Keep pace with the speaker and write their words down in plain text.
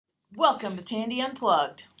Welcome to Tandy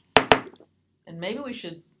Unplugged. And maybe we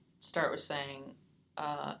should start with saying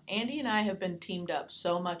Andy and I have been teamed up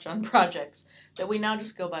so much on projects that we now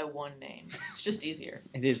just go by one name. It's just easier.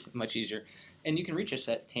 It is much easier. And you can reach us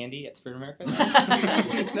at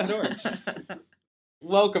tandy@spiritAmerica.org.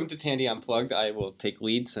 Welcome to Tandy Unplugged. I will take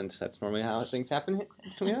lead since that's normally how things happen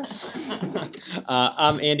between us.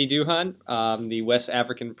 I'm Andy Duhan. I'm the West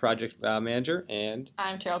African Project Manager. And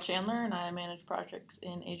I'm Terrell Chandler, and I manage projects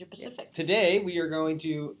in Asia Pacific. Today we are going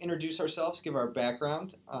to introduce ourselves, give our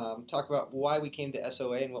background, talk about why we came to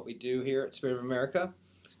SOA and what we do here at Spirit of America,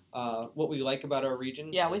 what we like about our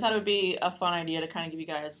region. Yeah, we thought it would be a fun idea to kind of give you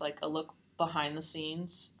guys like a look behind the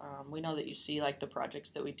scenes. We know that you see like the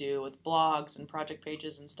projects that we do with blogs and project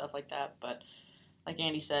pages and stuff like that, but like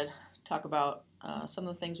Andy said, talk about some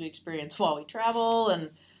of the things we experience while we travel,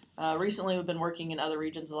 and recently we've been working in other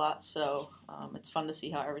regions a lot, so it's fun to see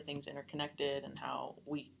how everything's interconnected and how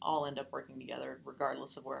we all end up working together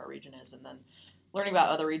regardless of where our region is, and then learning about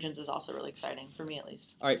other regions is also really exciting, for me at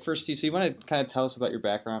least. All right, first, so you want to kind of tell us about your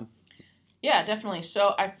background? Yeah, definitely.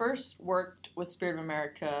 So I first worked with Spirit of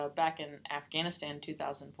America back in Afghanistan in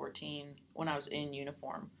 2014 when I was in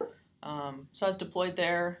uniform. So I was deployed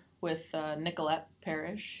there with Nicolette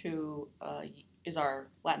Parrish, who is our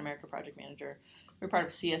Latin America project manager. We were part of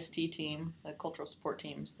a CST team, the cultural support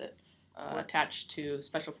teams that attached to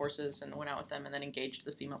special forces, and went out with them and then engaged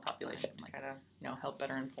the female population, like kind of help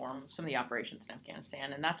better inform some of the operations in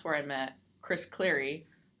Afghanistan. And that's where I met Chris Cleary,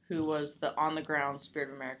 who was the on-the-ground Spirit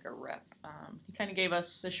of America rep. He kind of gave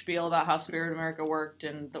us a spiel about how Spirit of America worked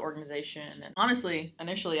and the organization. And honestly,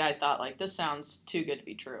 initially I thought, like, this sounds too good to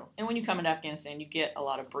be true. And when you come into Afghanistan, you get a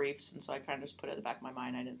lot of briefs, and so I kind of just put it at the back of my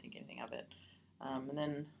mind. I didn't think anything of it. And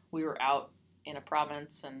then we were out in a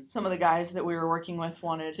province, and some of the guys that we were working with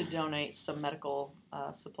wanted to donate some medical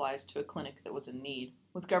supplies to a clinic that was in need.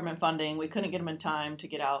 With government funding, we couldn't get them in time to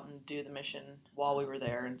get out and do the mission while we were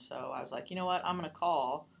there, and so I was like, you know what, I'm going to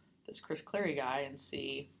call this Chris Cleary guy and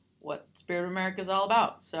see what Spirit of America is all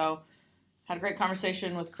about. So had a great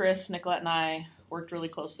conversation with Chris. Nicolette and I worked really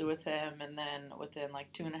closely with him, and then within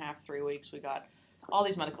like 2.5, 3 weeks, we got all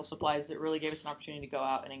these medical supplies that really gave us an opportunity to go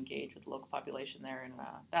out and engage with the local population there. And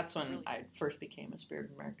that's when I first became a Spirit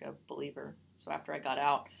of America believer. So after I got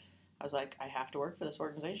out, I was like, I have to work for this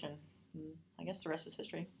organization. And I guess the rest is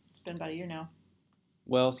history. It's been about a year now.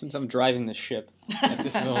 Well, since I'm driving the ship,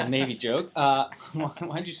 this is a little Navy joke,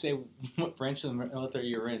 why'd you say what branch of the military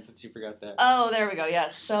you were in, since you forgot that? Oh, there we go,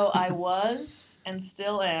 yes. So I was and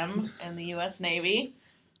still am in the U.S. Navy.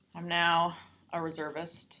 I'm now a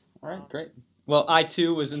reservist. All right, great. Well, I,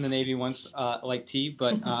 too, was in the Navy once, like T,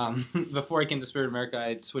 but before I came to Spirit of America, I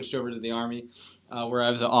had switched over to the Army, where I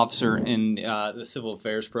was an officer in the Civil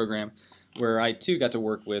Affairs program, where I, too, got to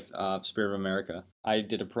work with Spirit of America. I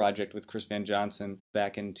did a project with Chris Van Johnson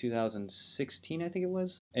back in 2016, I think it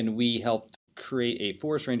was, and we helped create a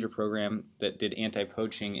forest ranger program that did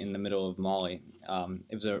anti-poaching in the middle of Mali.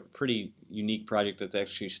 It was a pretty unique project that's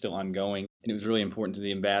actually still ongoing, and it was really important to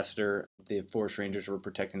the ambassador. The forest rangers were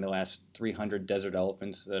protecting the last 300 desert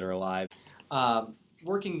elephants that are alive.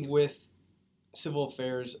 Working with civil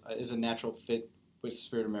affairs is a natural fit with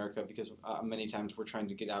Spirit of America because many times we're trying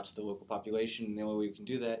to get out to the local population, and the only way we can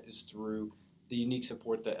do that is through the unique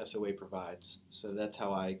support that SOA provides. So that's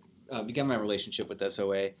how I began my relationship with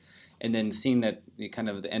SOA. And then seeing that the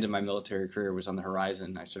end of my military career was on the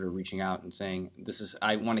horizon, I started reaching out and saying,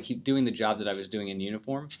 I want to keep doing the job that I was doing in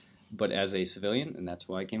uniform, but as a civilian, and that's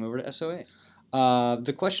why I came over to SOA.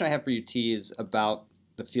 The question I have for you, T, is about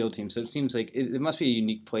the field team. So it seems like it must be a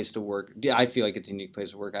unique place to work. I feel like it's a unique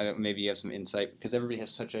place to work. Maybe you have some insight, because everybody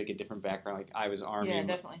has such a different background. Like I was Army. Yeah,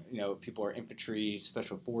 definitely. People are infantry,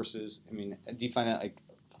 special forces. I mean, do you find that like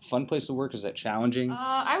a fun place to work? Is that challenging?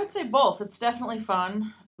 I would say both. It's definitely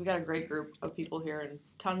fun. We got a great group of people here and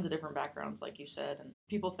tons of different backgrounds, like you said. And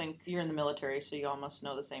people think you're in the military, so you all must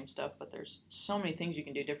know the same stuff. But there's so many things you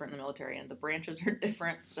can do different in the military, and the branches are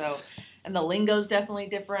different. So, and the lingo's definitely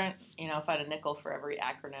different. If I had a nickel for every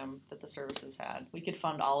acronym that the services had, we could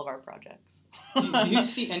fund all of our projects. do you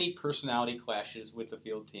see any personality clashes with the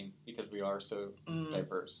field team because we are so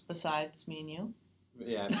diverse? Besides me and you?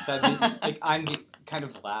 Yeah, besides me, like I'm kind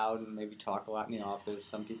of loud and maybe talk a lot in the office.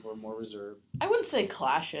 Some people are more reserved. I wouldn't say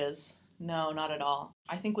clashes. No, not at all.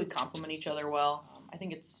 I think we complement each other well. I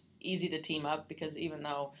think it's easy to team up because even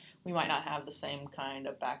though we might not have the same kind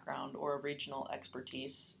of background or regional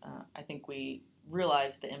expertise, I think we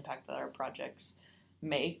realize the impact that our projects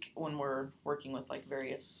make when we're working with like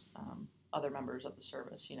various other members of the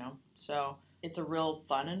service, So it's a real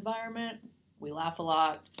fun environment. We laugh a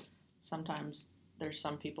lot. Sometimes there's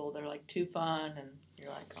some people that are like too fun, and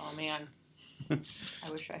You're like, oh man, I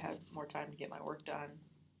wish I had more time to get my work done.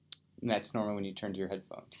 And that's normal when you turn to your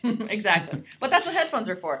headphones. Exactly. But that's what headphones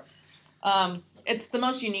are for. It's the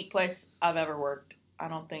most unique place I've ever worked. I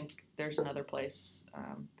don't think there's another place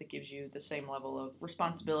that gives you the same level of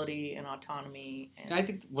responsibility and autonomy. And I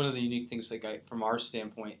think one of the unique things, from our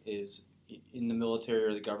standpoint, is in the military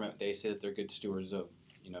or the government, they say that they're good stewards of,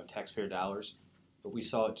 taxpayer dollars. But we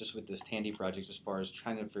saw it just with this Tandy project as far as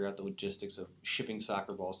trying to figure out the logistics of shipping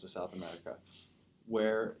soccer balls to South America,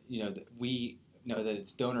 where, we know that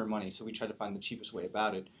it's donor money, so we try to find the cheapest way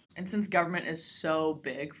about it. And since government is so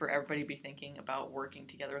big, for everybody to be thinking about working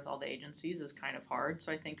together with all the agencies is kind of hard.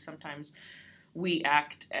 So I think sometimes we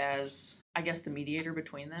act as, I guess, the mediator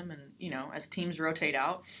between them. And, as teams rotate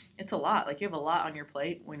out, it's a lot. Like, you have a lot on your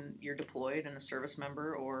plate when you're deployed and a service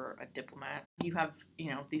member or a diplomat. You have,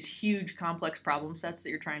 these huge complex problem sets that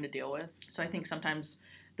you're trying to deal with. So I think sometimes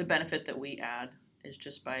the benefit that we add is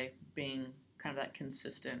just by being kind of that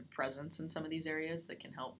consistent presence in some of these areas that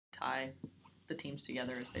can help tie the teams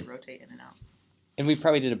together as they rotate in and out. And we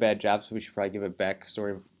probably did a bad job, so we should probably give a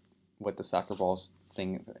backstory of what the soccer balls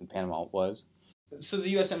thing in Panama was. So the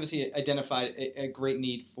U.S. Embassy identified a great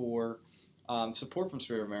need for support from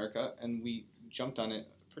Spirit of America, and we jumped on it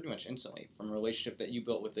pretty much instantly from a relationship that you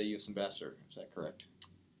built with the U.S. ambassador. Is that correct?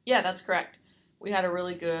 Yeah, that's correct. We had a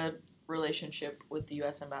really good relationship with the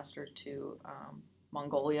U.S. ambassador to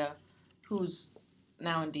Mongolia, who's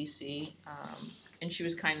now in D.C., and she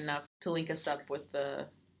was kind enough to link us up with the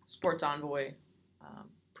Sports Envoy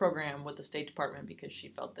program with the State Department because she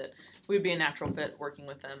felt that we would be a natural fit working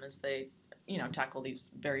with them as they, tackle these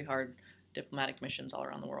very hard diplomatic missions all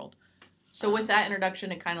around the world. So with that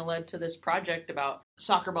introduction, it kind of led to this project about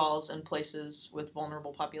soccer balls and places with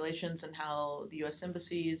vulnerable populations and how the U.S.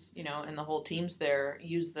 embassies, and the whole teams there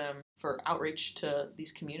use them for outreach to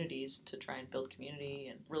these communities to try and build community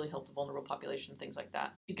and really help the vulnerable population, things like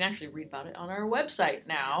that. You can actually read about it on our website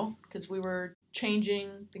now because we were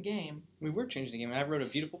changing the game. We were changing the game, and I wrote a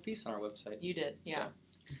beautiful piece on our website. You did, yeah.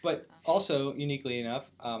 So, but also, uniquely enough,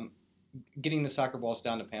 getting the soccer balls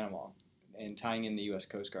down to Panama and tying in the U.S.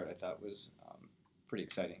 Coast Guard, I thought was pretty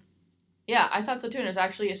exciting. Yeah, I thought so too, and it was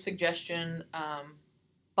actually a suggestion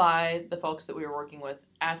by the folks that we were working with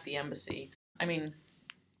at the embassy.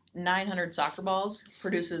 900 soccer balls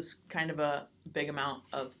produces kind of a big amount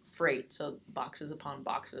of freight, so boxes upon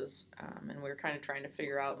boxes, and we were kind of trying to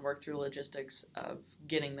figure out and work through logistics of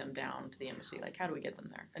getting them down to the embassy. Like, how do we get them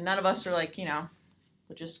there? And none of us are like,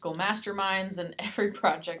 logistical masterminds, and every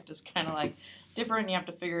project is kind of like different. You have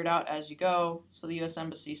to figure it out as you go. So the U.S.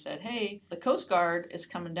 Embassy said, hey, the Coast Guard is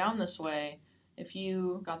coming down this way. If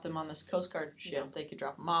you got them on this Coast Guard ship, they could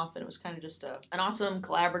drop them off. And it was kind of just an awesome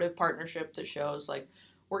collaborative partnership that shows like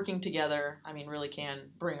working together, really can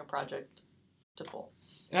bring a project to full.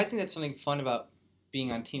 And I think that's something fun about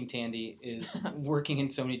being on Team Tandy is working in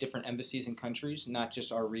so many different embassies and countries, not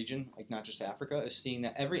just our region, like not just Africa, is seeing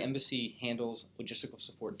that every embassy handles logistical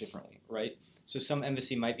support differently, right? So some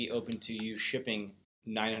embassy might be open to you shipping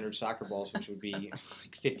 900 soccer balls, which would be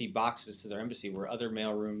like 50 boxes to their embassy, where other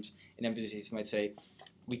mailrooms and embassies might say,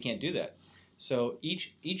 we can't do that. So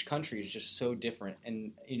each country is just so different,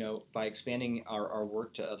 and by expanding our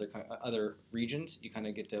work to other regions, you kind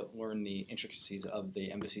of get to learn the intricacies of the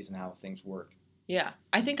embassies and how things work. Yeah,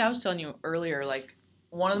 I think I was telling you earlier, like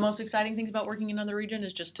one of the most exciting things about working in another region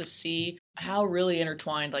is just to see how really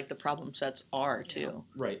intertwined like the problem sets are too.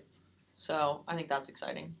 Right. So I think that's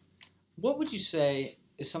exciting. What would you say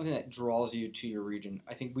is something that draws you to your region?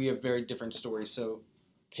 I think we have very different stories. So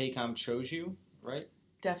PACOM chose you, right?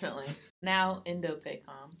 Definitely. Now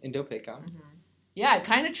Indo-PACOM. Indo-PACOM. Mm-hmm. Yeah, it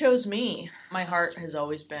kind of chose me. My heart has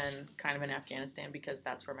always been kind of in Afghanistan because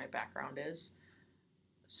that's where my background is.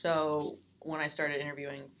 So when I started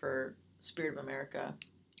interviewing for Spirit of America,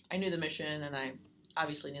 I knew the mission, and I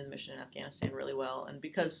obviously knew the mission in Afghanistan really well. And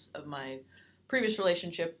because of my previous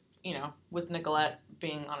relationship, with Nicolette,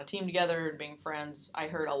 being on a team together and being friends, I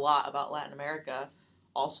heard a lot about Latin America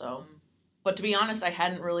also. But to be honest, I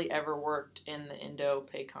hadn't really ever worked in the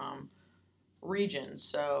Indo-PACOM region.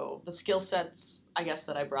 So the skill sets, I guess,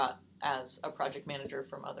 that I brought as a project manager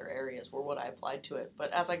from other areas were what I applied to it.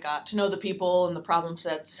 But as I got to know the people and the problem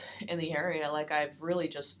sets in the area, like I've really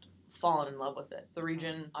just fallen in love with it. The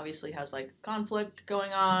region obviously has like conflict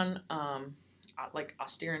going on, like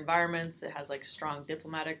austere environments. It has like strong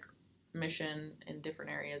diplomatic mission in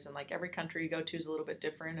different areas, and like every country you go to is a little bit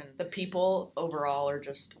different, and the people overall are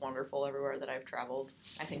just wonderful everywhere that I've traveled.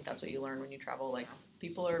 I think that's what you learn when you travel. Like,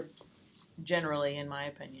 people are generally, in my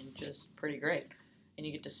opinion, just pretty great, and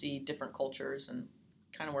you get to see different cultures and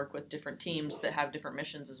kind of work with different teams that have different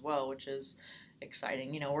missions as well, which is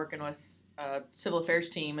exciting. Working with a civil affairs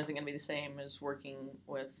team isn't going to be the same as working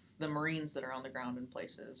with the Marines that are on the ground in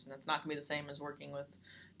places, and it's not going to be the same as working with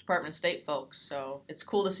Department of State folks. So it's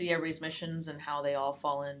cool to see everybody's missions and how they all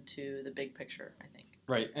fall into the big picture, I think.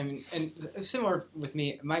 Right, and similar with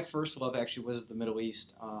me, my first love actually was the Middle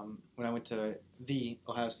East. When I went to the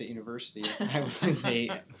Ohio State University, I was a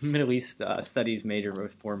Middle East studies major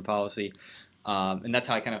with foreign policy, and that's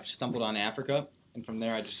how I kind of stumbled on Africa. And from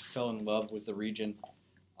there, I just fell in love with the region.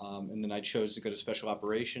 And then I chose to go to special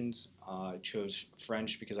operations. I chose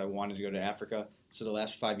French because I wanted to go to Africa. So the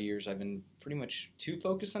last 5 years, I've been pretty much too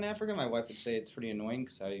focused on Africa. My wife would say it's pretty annoying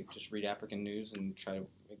because I just read African news and try to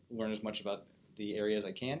learn as much about the area as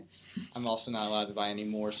I can. I'm also not allowed to buy any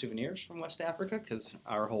more souvenirs from West Africa because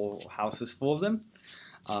our whole house is full of them.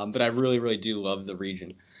 But I really, really do love the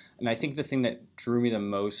region. And I think the thing that drew me the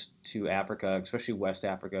most to Africa, especially West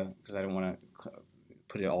Africa, because I don't want to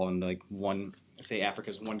put it all in like one, say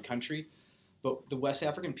Africa's one country, but the West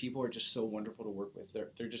African people are just so wonderful to work with.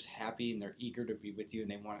 They're just happy and they're eager to be with you, and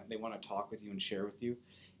they want to talk with you and share with you.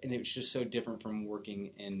 And it was just so different from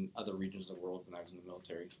working in other regions of the world when I was in the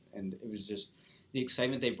military. And it was just the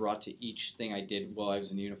excitement they brought to each thing I did while I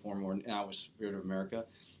was in uniform or now with Spirit of America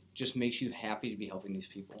just makes you happy to be helping these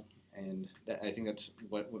people. And I think that's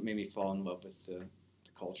what made me fall in love with the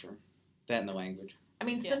culture, that and the language. I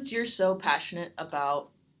mean, since you're so passionate about,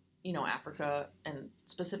 Africa and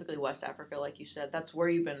specifically West Africa, like you said, that's where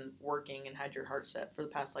you've been working and had your heart set for the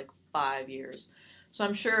past 5 years. So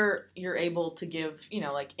I'm sure you're able to give,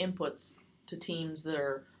 inputs to teams that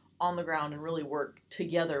are on the ground and really work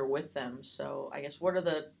together with them. So I guess what are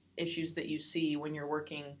the issues that you see when you're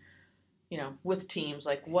working, with teams?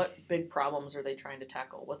 Like what big problems are they trying to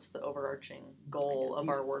tackle? What's the overarching goal of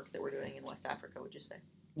our work that we're doing in West Africa, would you say?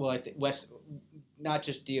 Well, I think not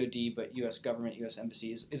just DOD, but U.S. government, U.S.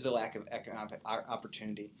 embassies, is a lack of economic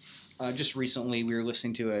opportunity. Just recently, we were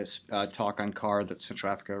listening to a talk on CAR, the Central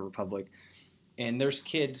African Republic, and there's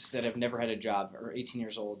kids that have never had a job, or 18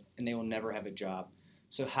 years old, and they will never have a job.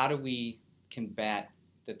 So how do we combat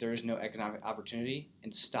that there is no economic opportunity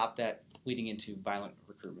and stop that leading into violent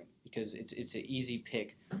recruitment? Because it's an easy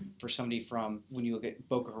pick for somebody from, when you look at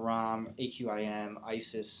Boko Haram, AQIM,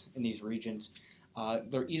 ISIS in these regions,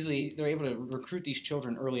 they're able to recruit these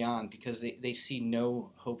children early on because they see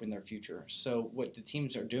no hope in their future. So what the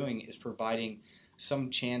teams are doing is providing some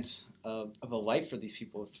chance of a life for these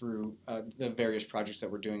people through the various projects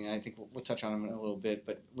that we're doing. And I think we'll touch on them in a little bit,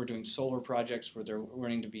 but we're doing solar projects where they're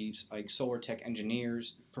learning to be like solar tech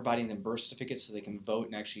engineers, providing them birth certificates so they can vote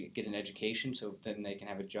and actually get an education so then they can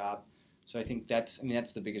have a job. So I think that's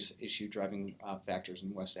the biggest issue driving factors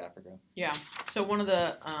in West Africa. Yeah. So one of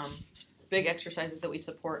the big exercises that we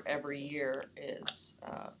support every year is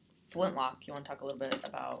Flintlock. You want to talk a little bit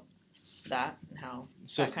about that and how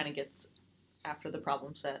that kind of gets after the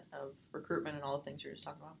problem set of recruitment and all the things you were just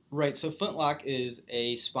talking about? Right. So Flintlock is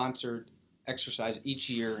a sponsored exercise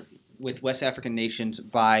each year with West African nations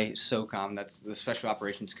by SOCOM, that's the Special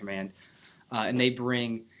Operations Command, and they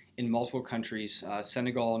bring in multiple countries,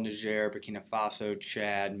 Senegal, Niger, Burkina Faso,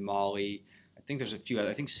 Chad, Mali. I think there's a few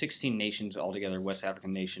other, I think 16 nations altogether, West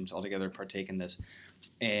African nations altogether partake in this.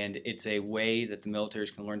 And it's a way that the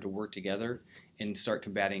militaries can learn to work together and start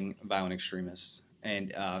combating violent extremists.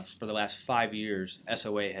 And for the last 5 years,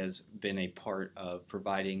 SOA has been a part of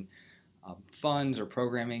providing funds or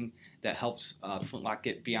programming that helps Flintlock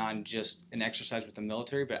get beyond just an exercise with the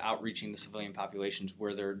military, but outreaching the civilian populations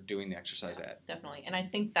where they're doing the exercise at. Definitely. And I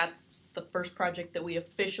think that's the first project that we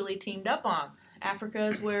officially teamed up on. Africa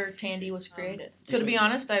is where Tandy was created. So to be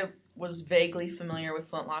honest, I was vaguely familiar with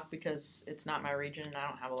Flintlock because it's not my region and I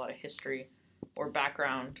don't have a lot of history or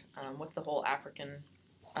background with the whole African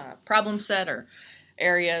problem set or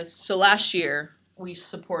areas. So last year we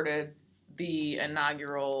supported the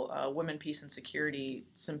inaugural Women, Peace, and Security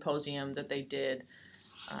Symposium that they did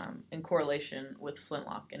in correlation with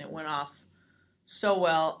Flintlock, and it went off so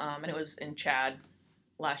well, and it was in Chad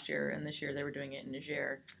last year, and this year they were doing it in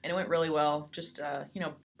Niger, and it went really well, just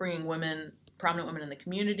bringing women, prominent women in the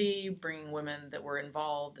community, bringing women that were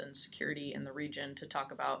involved in security in the region to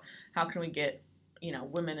talk about how can we get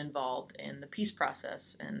women involved in the peace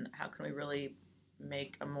process, and how can we really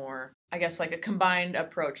make a more, I guess, like a combined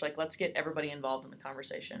approach, like let's get everybody involved in the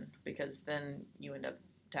conversation, because then you end up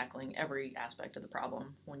tackling every aspect of the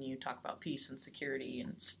problem. When you talk about peace and security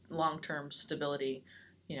and long-term stability,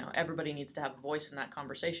 everybody needs to have a voice in that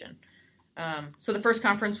conversation. So the first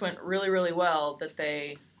conference went really, really well, that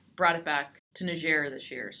they brought it back to Niger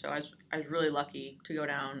this year. So I was really lucky to go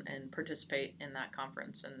down and participate in that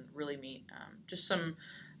conference and really meet just some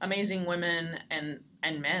amazing women and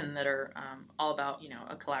men that are all about,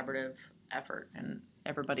 a collaborative effort and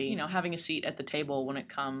everybody, having a seat at the table when it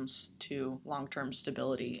comes to long-term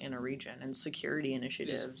stability in a region and security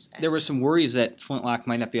initiatives. There were some worries that Flintlock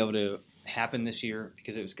might not be able to happen this year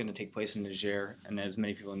because it was going to take place in Niger, and as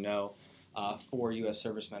many people know, 4 U.S.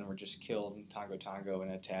 servicemen were just killed in Tongo in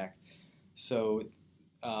an attack. So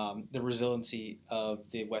the resiliency of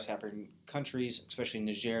the West African countries, especially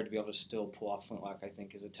Niger, to be able to still pull off Flintlock, I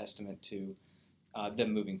think, is a testament to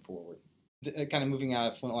them moving forward. Kind of moving out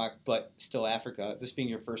of Flintlock, but still Africa. This being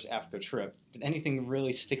your first Africa trip, did anything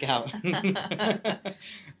really stick out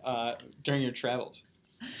during your travels?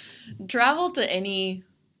 Travel to any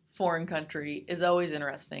foreign country is always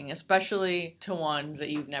interesting, especially to one that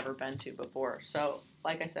you've never been to before. So,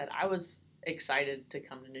 like I said, I was excited to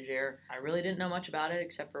come to Niger. I really didn't know much about it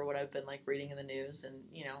except for what I've been reading in the news, and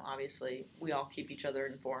obviously we all keep each other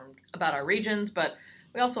informed about our regions, but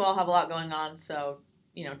we also all have a lot going on. So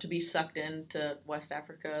to be sucked into West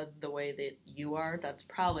Africa the way that you are, that's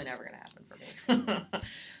probably never going to happen for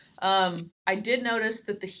me. I did notice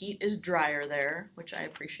that the heat is drier there, which I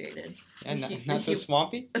appreciated. And not so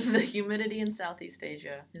swampy? The humidity in Southeast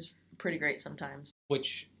Asia is pretty great sometimes.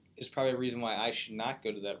 Which is probably a reason why I should not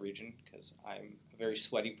go to that region, because I'm a very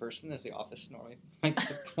sweaty person, as the office normally likes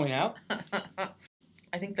to point out.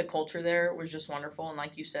 I think the culture there was just wonderful, and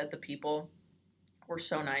like you said, the people were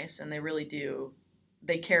so nice, and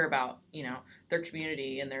they care about, their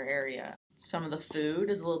community and their area. Some of the food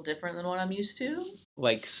is a little different than what I'm used to.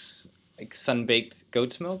 Like sun-baked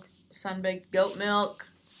goat's milk? Sun-baked goat milk.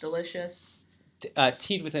 It's delicious.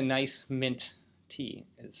 Teed with a nice mint tea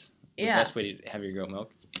is the best way to have your goat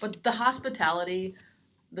milk. But the hospitality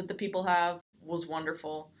that the people have was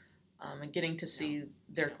wonderful. And getting to see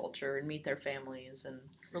their culture and meet their families and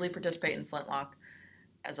really participate in Flintlock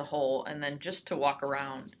as a whole, and then just to walk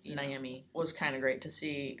around Niamey was kind of great to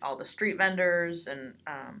see all the street vendors, and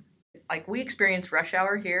we experienced rush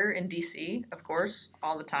hour here in DC, of course,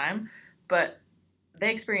 all the time, but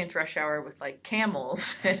they experience rush hour with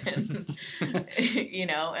camels and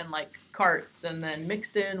and carts, and then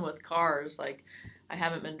mixed in with cars. I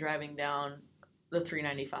haven't been driving down the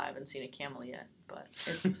 395 and seen a camel yet, but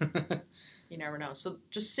it's you never know. So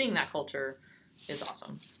just seeing that culture is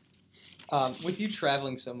awesome. With you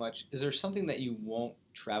traveling so much, is there something that you won't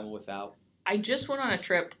travel without? I just went on a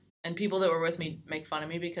trip, and people that were with me make fun of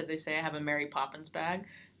me because they say I have a Mary Poppins bag.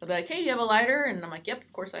 They'll be like, hey, do you have a lighter? And I'm like, yep,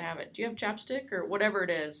 of course I have it. Do you have chapstick or whatever it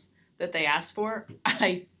is that they ask for?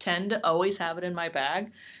 I tend to always have it in my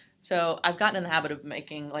bag. So I've gotten in the habit of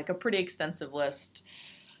making a pretty extensive list.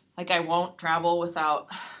 I won't travel without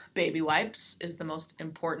baby wipes is the most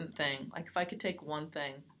important thing. If I could take one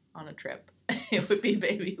thing on a trip, it would be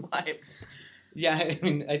baby wipes. Yeah, I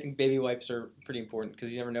think baby wipes are pretty important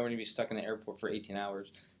because you never know when you'll be stuck in the airport for 18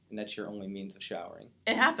 hours, and that's your only means of showering.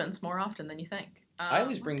 It happens more often than you think. I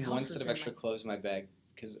always bring one set of extra clothes in my bag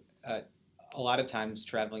because a lot of times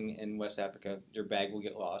traveling in West Africa, your bag will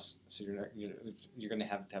get lost, so you're going to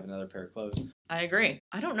have another pair of clothes. I agree.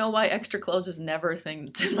 I don't know why extra clothes is never a thing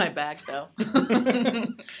that's in my bag, though.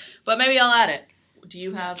 But maybe I'll add it. Do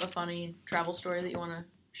you have a funny travel story that you want to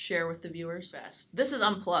share with the viewers? Best. This is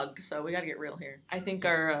unplugged, so we got to get real here. I think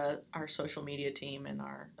our social media team and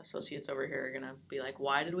our associates over here are gonna be like,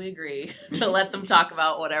 why did we agree to let them talk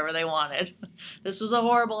about whatever they wanted? This was a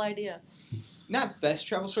horrible idea. Not best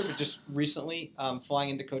travel story, but just recently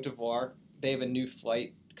flying into Cote d'Ivoire. They have a new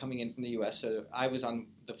flight coming in from the U.S., so I was on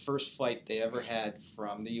the first flight they ever had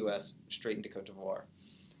from the U.S. straight into Cote d'Ivoire.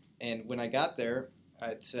 And when I got there,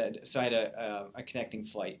 it said, so I had a connecting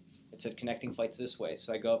flight. It said connecting flights this way.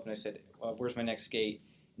 So I go up and I said, well, where's my next gate?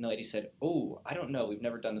 And the lady said, oh, I don't know. We've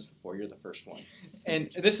never done this before. You're the first one. And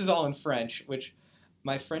this is all in French, which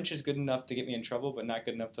my French is good enough to get me in trouble, but not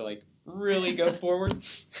good enough to really go forward.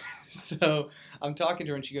 So I'm talking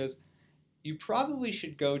to her and she goes, you probably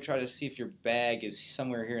should go try to see if your bag is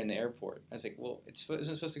somewhere here in the airport. I was like, well, isn't it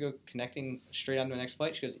supposed to go connecting straight on to the next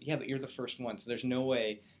flight? She goes, yeah, but you're the first one, so there's no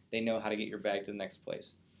way they know how to get your bag to the next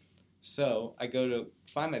place. So I go to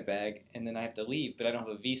find my bag, and then I have to leave, but I don't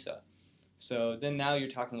have a visa. So then now you're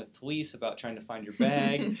talking with police about trying to find your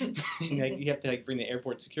bag. And, you have to bring the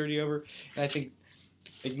airport security over. And I think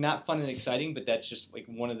not fun and exciting, but that's just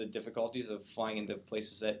one of the difficulties of flying into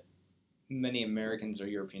places that many Americans or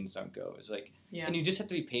Europeans don't go. It's and you just have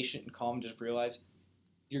to be patient and calm. Just realize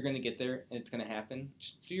you're going to get there and it's going to happen.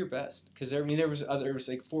 Just do your best. Because there was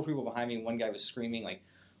 4 people behind me, and one guy was screaming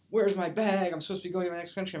where's my bag? I'm supposed to be going to my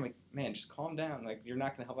next country. I'm like, man, just calm down. You're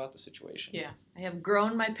not going to help out the situation. Yeah. I have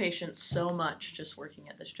grown my patience so much just working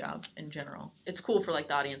at this job in general. It's cool for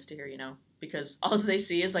the audience to hear, because all they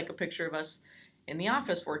see is like a picture of us in the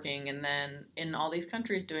office working, and then in all these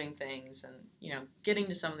countries doing things, and getting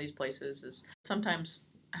to some of these places is sometimes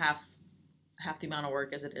half the amount of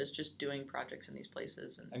work as it is just doing projects in these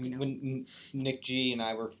places. And I mean, when Nick G and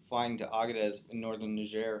I were flying to Agadez in northern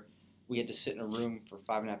Niger, we had to sit in a room for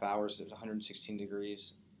 5.5 hours. It was 116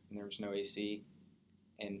 degrees, and there was no AC.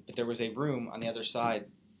 But there was a room on the other side,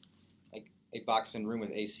 like a boxed-in room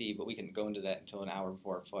with AC, but we couldn't go into that until an hour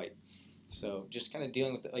before our flight. So just kind of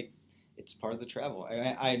dealing with it, like, it's part of the travel.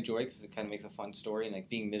 I enjoy it because it kind of makes a fun story, and like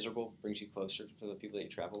being miserable brings you closer to the people that you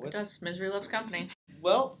travel with. It does. Misery loves company.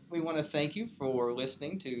 Well, we want to thank you for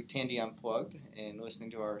listening to Tandy Unplugged and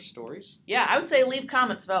listening to our stories. Yeah, I would say leave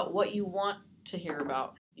comments about what you want to hear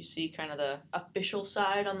about. You see kind of the official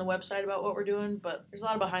side on the website about what we're doing, but there's a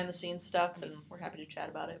lot of behind-the-scenes stuff, and we're happy to chat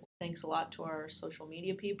about it. Thanks a lot to our social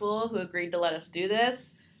media people who agreed to let us do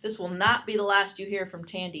this. This will not be the last you hear from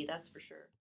Tandy, that's for sure.